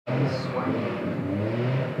On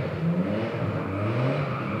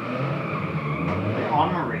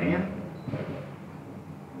Meridian?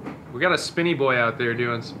 We got a spinny boy out there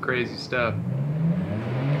doing some crazy stuff.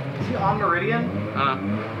 Is he on Meridian?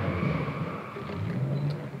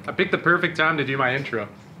 I picked the perfect time to do my intro.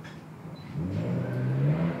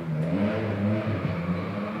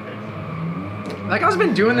 That guy's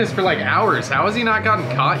been doing this for like hours. How has he not gotten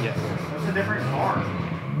caught yet? That's a different car.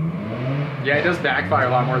 Yeah, it does backfire a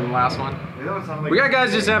lot more than the last one. We got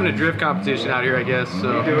guys just having a drift competition out here, I guess.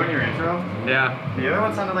 So. You doing your intro? Yeah. The other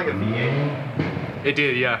one sounded like a V8. It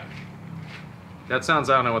did, yeah. That sounds,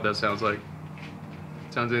 I don't know what that sounds like.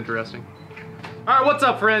 Sounds interesting. Alright, what's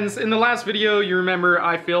up friends? In the last video, you remember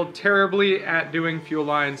I failed terribly at doing fuel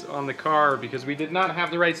lines on the car because we did not have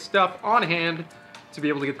the right stuff on hand to be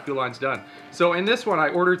able to get the fuel lines done. So in this one, I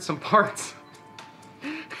ordered some parts.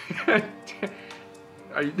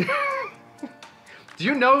 Do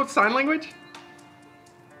you know sign language?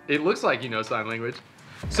 It looks like you know sign language.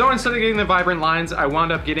 So instead of getting the vibrant lines, I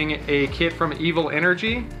wound up getting a kit from Evil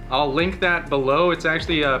Energy. I'll link that below. It's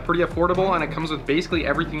actually pretty affordable and it comes with basically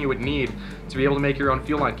everything you would need to be able to make your own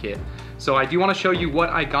fuel line kit. So I do want to show you what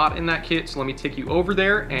I got in that kit, so let me take you over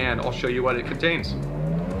there and I'll show you what it contains.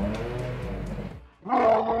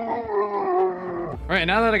 All right,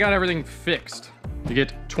 now that I got everything fixed, you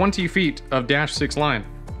get 20 feet of dash 6 line.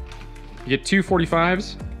 You get two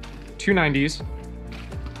 45s, two 90s,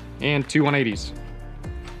 and two 180s.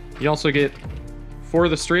 You also get 4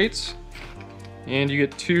 of the straights, and you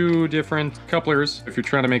get 2 different couplers if you're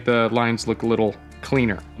trying to make the lines look a little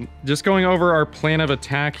cleaner. Just going over our plan of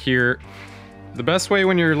attack here, the best way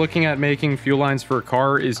when you're looking at making fuel lines for a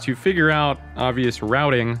car is to figure out obvious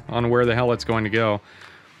routing on where the hell it's going to go.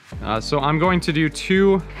 So I'm going to do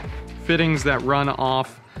 2 fittings that run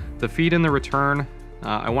off the feed and the return.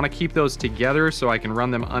 I want to keep those together so I can run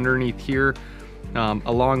them underneath here,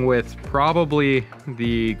 along with probably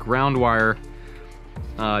the ground wire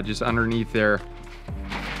just underneath there.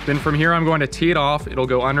 Then from here I'm going to tee it off. It'll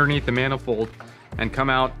go underneath the manifold and come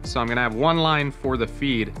out. So I'm going to have one line for the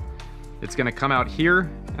feed. It's going to come out here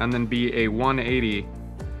and then be a 180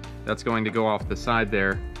 that's going to go off the side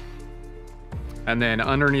there. And then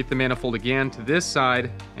underneath the manifold again to this side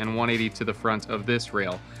and 180 to the front of this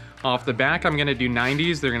rail. Off the back, I'm gonna do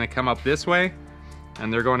 90s. They're gonna come up this way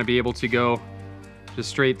and they're going to be able to go just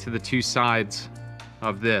straight to the 2 sides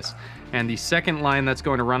of this. And the second line that's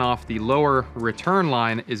going to run off the lower return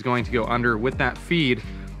line is going to go under with that feed,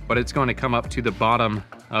 but it's going to come up to the bottom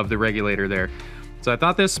of the regulator there. So I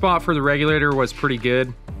thought this spot for the regulator was pretty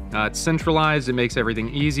good. It's centralized, it makes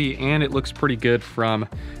everything easy, and it looks pretty good from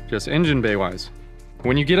just engine bay wise.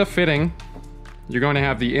 When you get a fitting, you're going to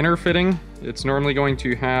have the inner fitting. It's normally going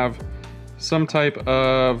to have some type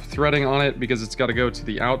of threading on it because it's got to go to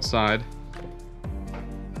the outside.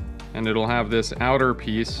 And it'll have this outer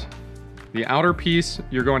piece. The outer piece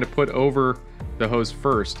you're going to put over the hose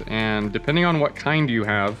first, and depending on what kind you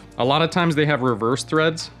have, a lot of times they have reverse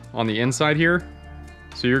threads on the inside here.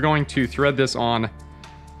 So you're going to thread this on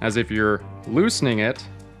as if you're loosening it,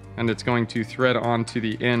 and it's going to thread onto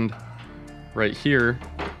the end right here.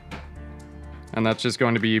 And that's just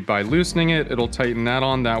going to be by loosening it, it'll tighten that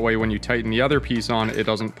on. That way when you tighten the other piece on, it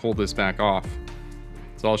doesn't pull this back off.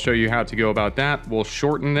 So I'll show you how to go about that. We'll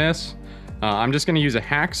shorten this. I'm just gonna use a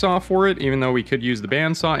hacksaw for it, even though we could use the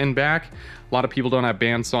bandsaw in back. A lot of people don't have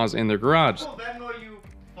bandsaws in their garage. I'll Venmo you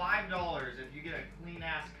 $5 if you get a clean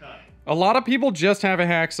ass cut. A lot of people just have a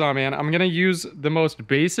hacksaw, man. I'm gonna use the most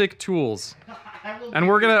basic tools. And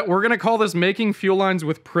we're gonna call this making fuel lines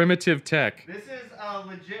with primitive tech. This is a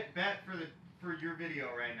legit bet for your video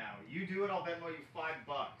right now. You do it, I'll Venmo you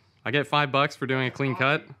 $5. I get $5 for doing a clean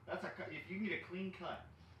cut? That's if you can get a clean cut.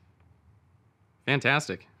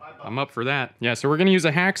 Fantastic. I'm up for that. Yeah, so we're gonna use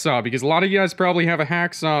a hacksaw because a lot of you guys probably have a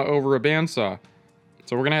hacksaw over a bandsaw.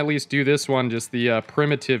 So we're gonna at least do this one just the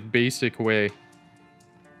primitive, basic way.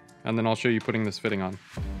 And then I'll show you putting this fitting on.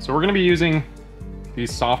 So we're gonna be using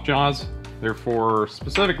these soft jaws. They're for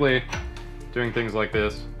specifically doing things like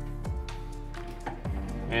this.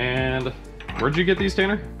 And where'd you get these,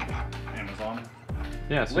 Tanner? Amazon.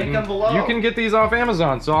 Yeah, so link them below. You can get these off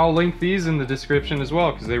Amazon, so I'll link these in the description as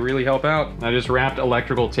well because they really help out. I just wrapped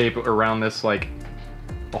electrical tape around this like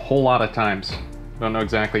a whole lot of times. Don't know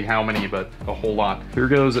exactly how many, but a whole lot. Here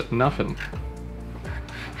goes nothing.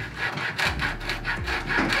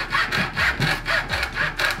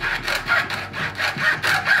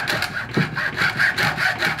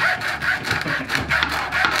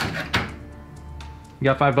 You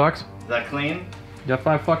got $5? Is that clean? You got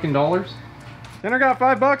 $5 fucking dollars? Tanner got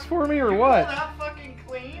 $5 for me or what? That fucking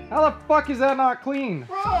clean? How the fuck is that not clean?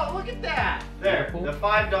 Bro, look at that. There, Careful. the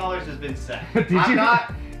 $5 has been sent. Did I'm you?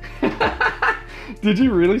 not. Did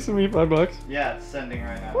you really send me $5? Yeah, it's sending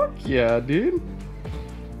right now. Fuck yeah, dude.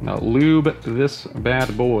 Now lube this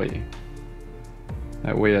bad boy.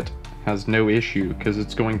 That way it has no issue because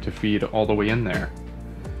it's going to feed all the way in there.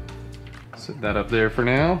 Set that up there for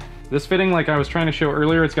now. This fitting, like I was trying to show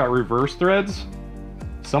earlier, it's got reverse threads.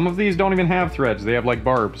 Some of these don't even have threads. They have like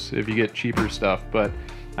barbs if you get cheaper stuff. But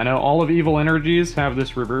I know all of Evil Energies have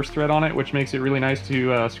this reverse thread on it, which makes it really nice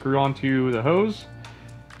to screw onto the hose.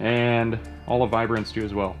 And all of Vibrance do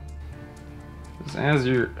as well. As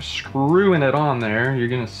you're screwing it on there, you're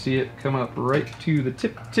gonna see it come up right to the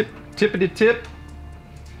tippity tip.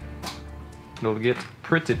 It'll get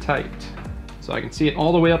pretty tight. So I can see it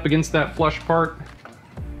all the way up against that flush part.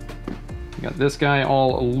 Got this guy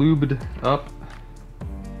all lubed up.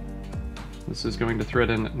 This is going to thread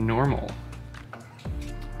in normal.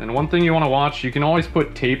 And one thing you want to watch, you can always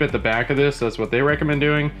put tape at the back of this. That's what they recommend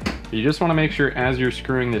doing. You just want to make sure as you're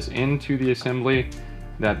screwing this into the assembly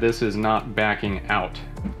that this is not backing out.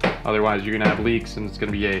 Otherwise you're going to have leaks and it's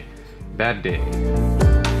going to be a bad day.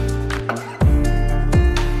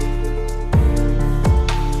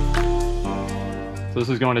 So this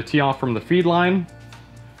is going to tee off from the feed line.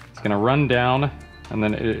 It's going to run down and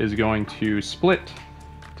then it is going to split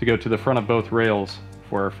to go to the front of both rails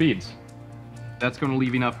for our feeds. That's going to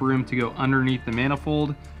leave enough room to go underneath the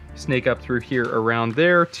manifold, snake up through here around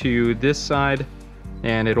there to this side,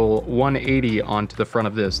 and it'll 180 onto the front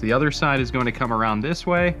of this. The other side is going to come around this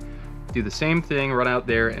way, do the same thing, run out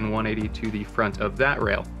there and 180 to the front of that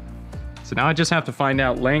rail. So now I just have to find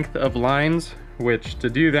out length of lines, which to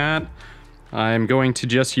do that, I'm going to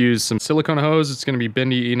just use some silicone hose. It's going to be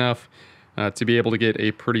bendy enough to be able to get a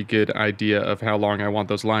pretty good idea of how long I want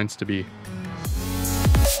those lines to be.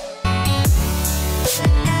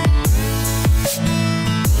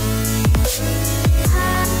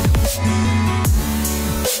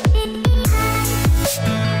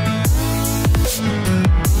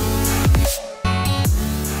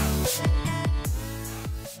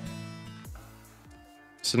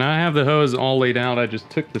 So now I have the hose all laid out. I just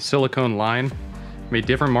took the silicone line, made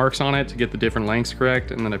different marks on it to get the different lengths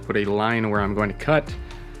correct, and then I put a line where I'm going to cut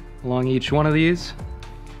along each one of these.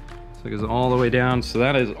 So it goes all the way down. So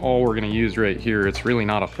that is all we're going to use right here. It's really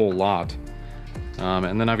not a whole lot.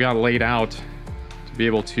 And then I've got it laid out to be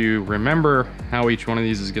able to remember how each one of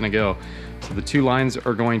these is going to go. So the two lines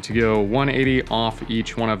are going to go 180 off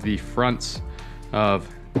each one of the fronts of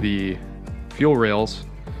the fuel rails.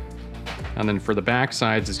 And then for the back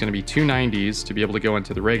sides, it's going to be 290s to be able to go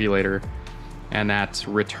into the regulator. And that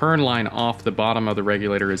return line off the bottom of the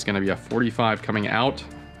regulator is going to be a 45 coming out,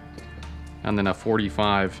 and then a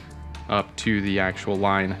 45 up to the actual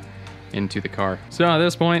line into the car. So at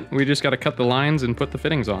this point, we just got to cut the lines and put the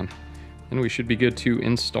fittings on, and we should be good to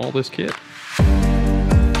install this kit.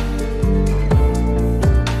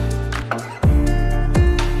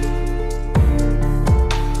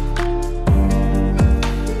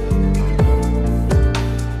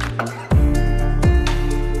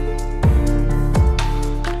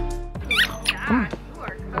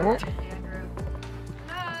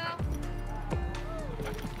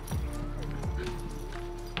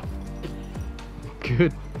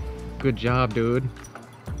 Good job, dude.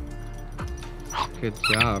 Good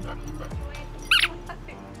job.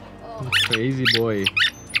 Crazy boy.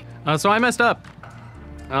 So I messed up.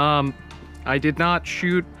 I did not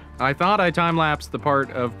shoot. I thought I time-lapsed the part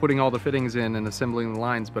of putting all the fittings in and assembling the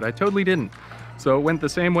lines, but I totally didn't. So it went the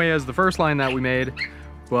same way as the first line that we made,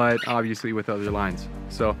 but obviously with other lines.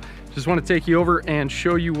 So just want to take you over and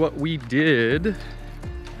show you what we did.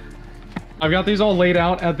 I've got these all laid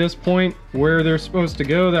out at this point where they're supposed to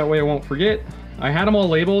go, that way I won't forget. I had them all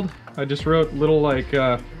labeled. I just wrote little like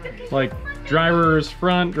driver's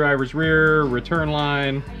front, driver's rear, return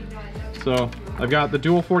line. So I've got the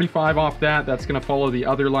dual 45 off that. That's gonna follow the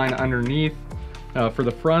other line underneath. For the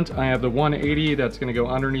front, I have the 180 that's gonna go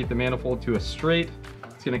underneath the manifold to a straight.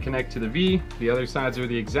 It's gonna connect to the V. The other sides are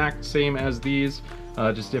the exact same as these,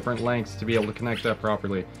 just different lengths to be able to connect that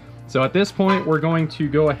properly. So at this point, we're going to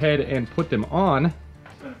go ahead and put them on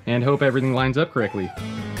and hope everything lines up correctly.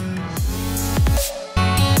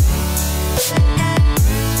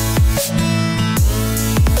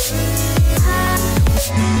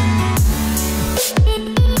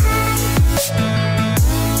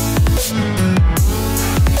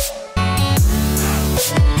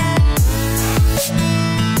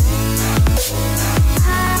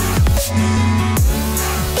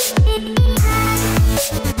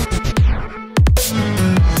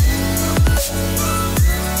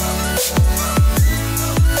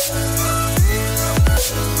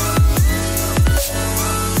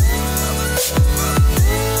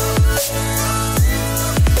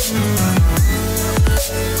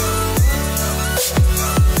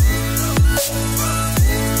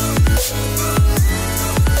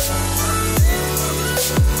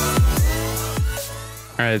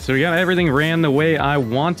 right, so we got everything ran the way I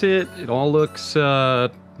want it. It all looks,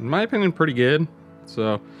 in my opinion, pretty good.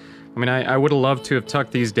 So, I mean, I would have loved to have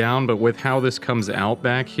tucked these down, but with how this comes out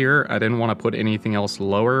back here, I didn't want to put anything else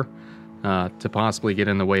lower to possibly get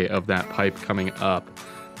in the way of that pipe coming up.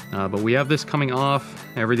 But we have this coming off.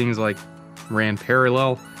 Everything's like ran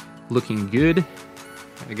parallel, looking good.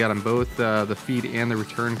 I got them both, the feed and the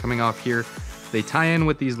return coming off here. They tie in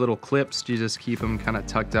with these little clips to just keep them kind of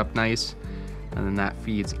tucked up nice. And then that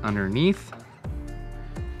feeds underneath,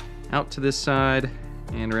 out to this side,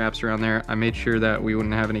 and wraps around there. I made sure that we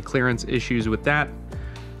wouldn't have any clearance issues with that.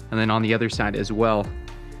 And then on the other side as well,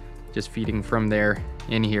 just feeding from there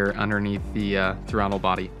in here underneath the throttle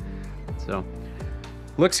body. So,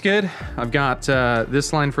 looks good. I've got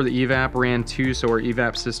this line for the evap ran too, so our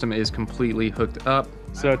evap system is completely hooked up.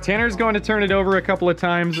 So Tanner's going to turn it over a couple of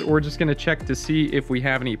times. We're just gonna check to see if we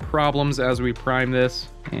have any problems as we prime this.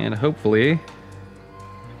 And hopefully,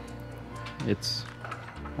 it's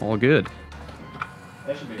all good.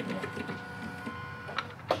 That should be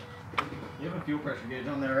cool. You have a fuel pressure gauge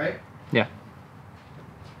on there, right? Yeah.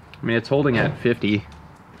 I mean, it's holding at 50.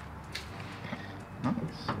 Nice.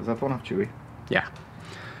 Is that phone off Chewy? Yeah.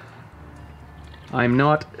 I'm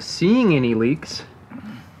not seeing any leaks.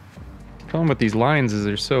 The problem with these lines is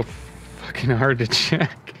they're so fucking hard to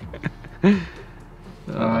check.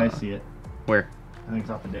 I see it. Where? I think it's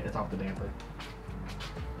off the damper.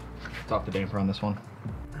 It's off the damper on this one.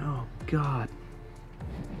 Oh God.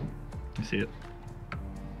 You see it?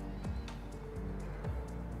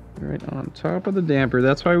 Right on top of the damper.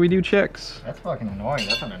 That's why we do checks. That's fucking annoying.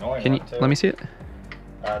 That's an annoying Can you one too. let me see it?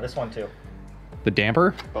 This one too. The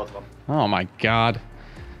damper? Both of them. Oh my God.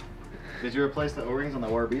 Did you replace the O-rings on the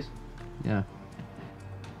ORBs? Yeah.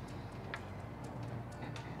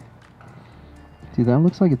 Dude, that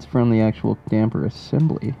looks like it's from the actual damper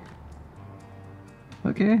assembly.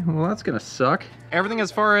 Okay, well that's gonna suck. Everything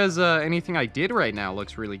as far as anything I did right now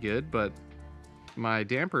looks really good, but my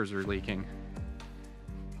dampers are leaking.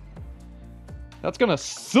 That's gonna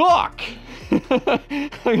suck! I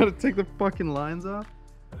gotta take the fucking lines off.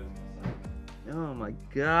 Oh my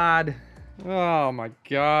God. Oh my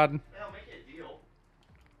God. Yeah, I'll make it a deal.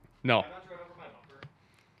 No. I'm not driving over my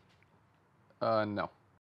bumper. No.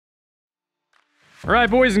 All right,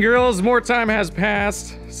 boys and girls, more time has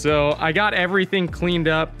passed. So I got everything cleaned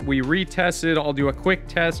up. We retested. I'll do a quick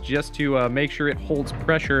test just to make sure it holds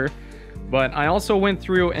pressure. But I also went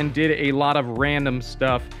through and did a lot of random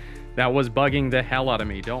stuff that was bugging the hell out of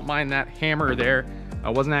me. Don't mind that hammer there.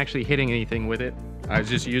 I wasn't actually hitting anything with it. I was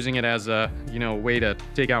just using it as a, way to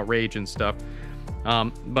take out rage and stuff.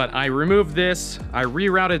 But I removed this. I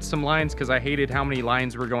rerouted some lines because I hated how many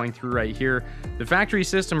lines were going through right here. The factory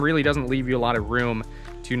system really doesn't leave you a lot of room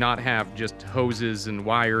to not have just hoses and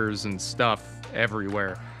wires and stuff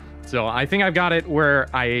everywhere. So I think I've got it where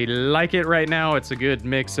I like it right now. It's a good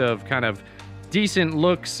mix of kind of decent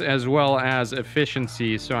looks as well as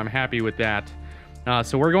efficiency, so I'm happy with that.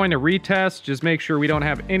 So we're going to retest, just make sure we don't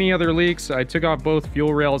have any other leaks. I took off both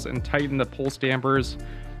fuel rails and tightened the pulse dampers.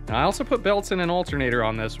 I also put belts and an alternator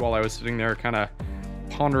on this while I was sitting there kind of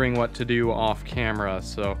pondering what to do off camera.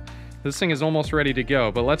 So this thing is almost ready to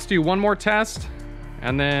go, but let's do one more test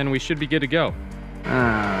and then we should be good to go.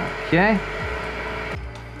 Okay.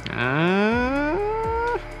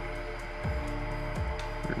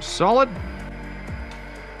 Solid.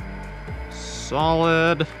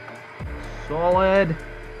 Solid. Solid.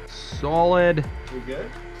 Solid. We good?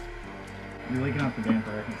 You're leaking off the damper,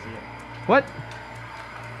 I can see it. What?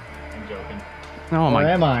 I'm joking. Oh my.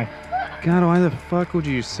 Where am I? God, why the fuck would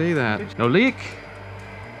you say that? No leak.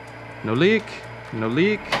 No leak. No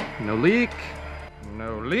leak. No leak.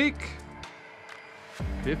 No leak.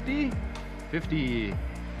 50? 50.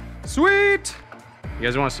 Sweet! You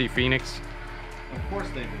guys want to see Phoenix? Of course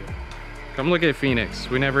they do. Come look at Phoenix.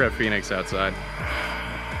 We never have Phoenix outside.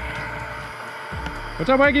 What's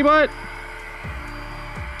up, Mikey Butt?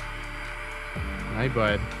 Hi,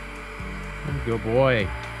 bud. Good boy.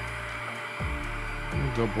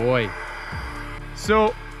 Good boy.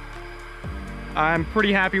 So, I'm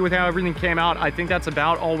pretty happy with how everything came out. I think that's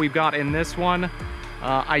about all we've got in this one.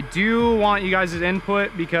 I do want you guys'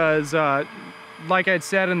 input because, like I had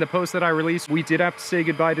said in the post that I released, we did have to say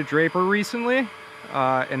goodbye to Draper recently.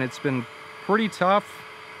 And it's been pretty tough.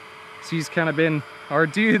 So he's kind of been our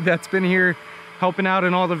dude that's been here helping out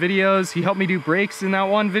in all the videos. He helped me do brakes in that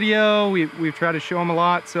one video. We've tried to show him a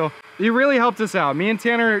lot. So it really helped us out. Me and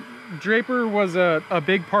Tanner Draper was a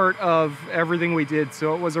big part of everything we did,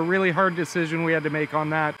 so it was a really hard decision we had to make on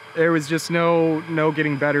that. There was just no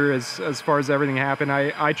getting better as far as everything happened.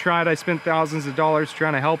 I tried, I spent thousands of dollars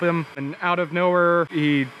trying to help him, and out of nowhere,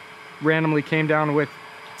 he randomly came down with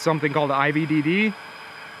something called IVDD,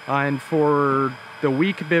 and for the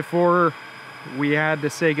week before we had to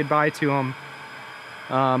say goodbye to him,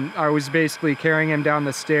 I was basically carrying him down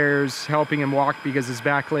the stairs, helping him walk because his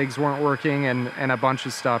back legs weren't working, and a bunch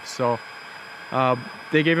of stuff. So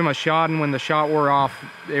they gave him a shot, and when the shot wore off,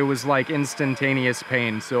 it was like instantaneous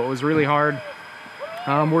pain. So it was really hard.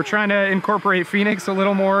 We're trying to incorporate Phoenix a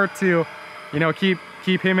little more to, you know, keep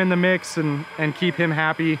him in the mix and keep him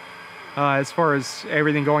happy as far as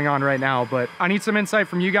everything going on right now. But I need some insight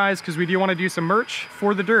from you guys because we do want to do some merch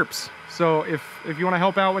for the Derps. So if you want to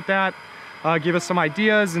help out with that, give us some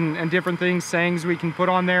ideas and different things, sayings we can put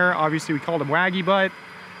on there. Obviously we called him Waggy Butt.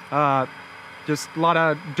 Just a lot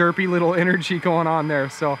of derpy little energy going on there.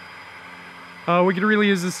 So we could really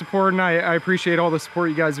use the support, and I appreciate all the support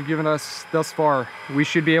you guys have given us thus far. We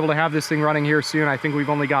should be able to have this thing running here soon. I think we've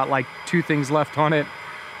only got like 2 things left on it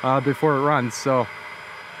before it runs. So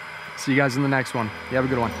see you guys in the next one. You have a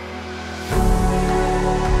good one.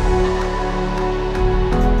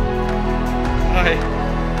 Hi.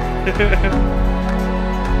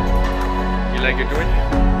 You like your joint?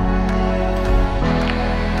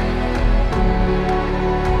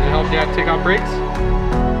 Can you help Dad take off brakes?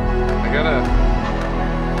 I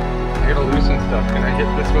gotta loosen stuff. Can I hit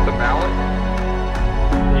this with a mallet?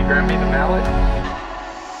 Can you grab me the mallet?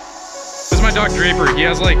 This is my dog Draper. He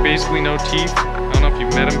has like basically no teeth. I don't know if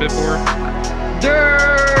you've met him before.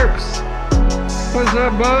 Derps! What's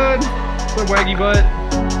up, bud? What's up, Waggy Butt?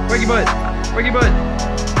 Waggy Butt! Waggy Butt!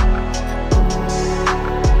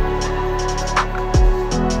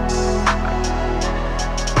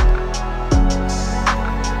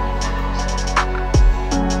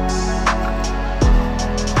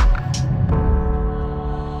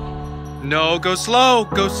 No, go slow,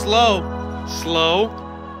 go slow. Slow.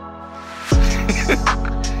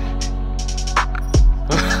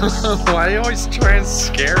 Why do you always try and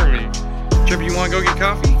scare me? Trip, you wanna go get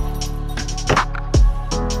coffee? You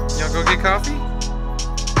wanna go get coffee?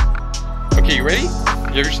 Okay, you ready? You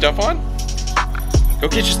have your stuff on? Go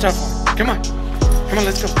get your stuff on. Come on. Come on,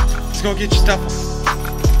 let's go. Let's go get your stuff on.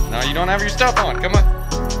 No, you don't have your stuff on. Come on.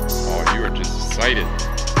 Oh, you are just excited.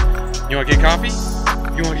 You wanna get coffee?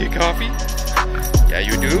 You wanna get coffee? Yeah,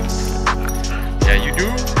 you do. Yeah, you do.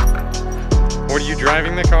 Or are you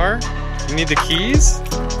driving the car? You need the keys?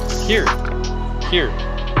 Here. Here.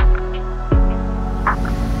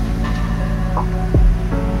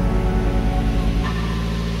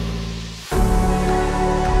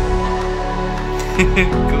 Good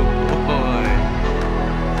boy.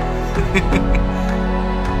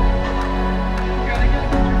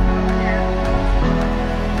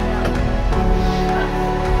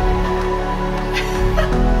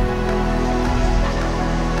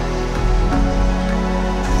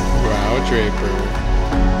 Draper.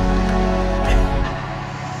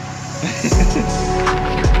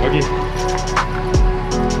 Okay.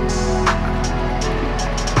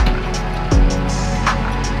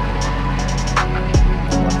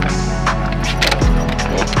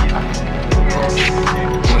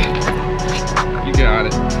 You got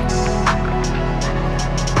it.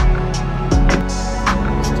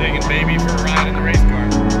 Just taking baby for a ride in the race car.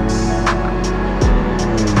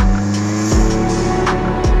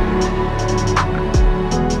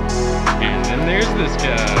 There's this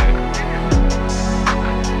guy.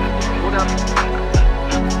 Hold up.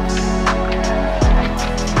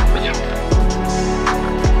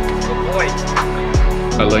 Good boy.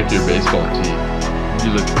 I like your baseball tee.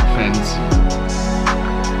 You look fancy.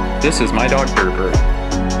 This is my dog Derper.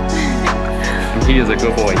 And he is a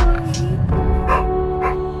good boy.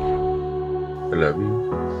 I love you.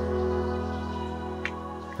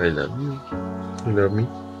 I love you. You love me?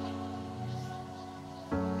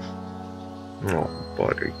 Oh,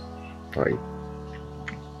 buddy. Hi.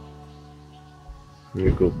 You're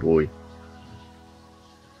a good boy.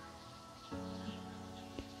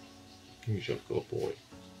 You're a good boy.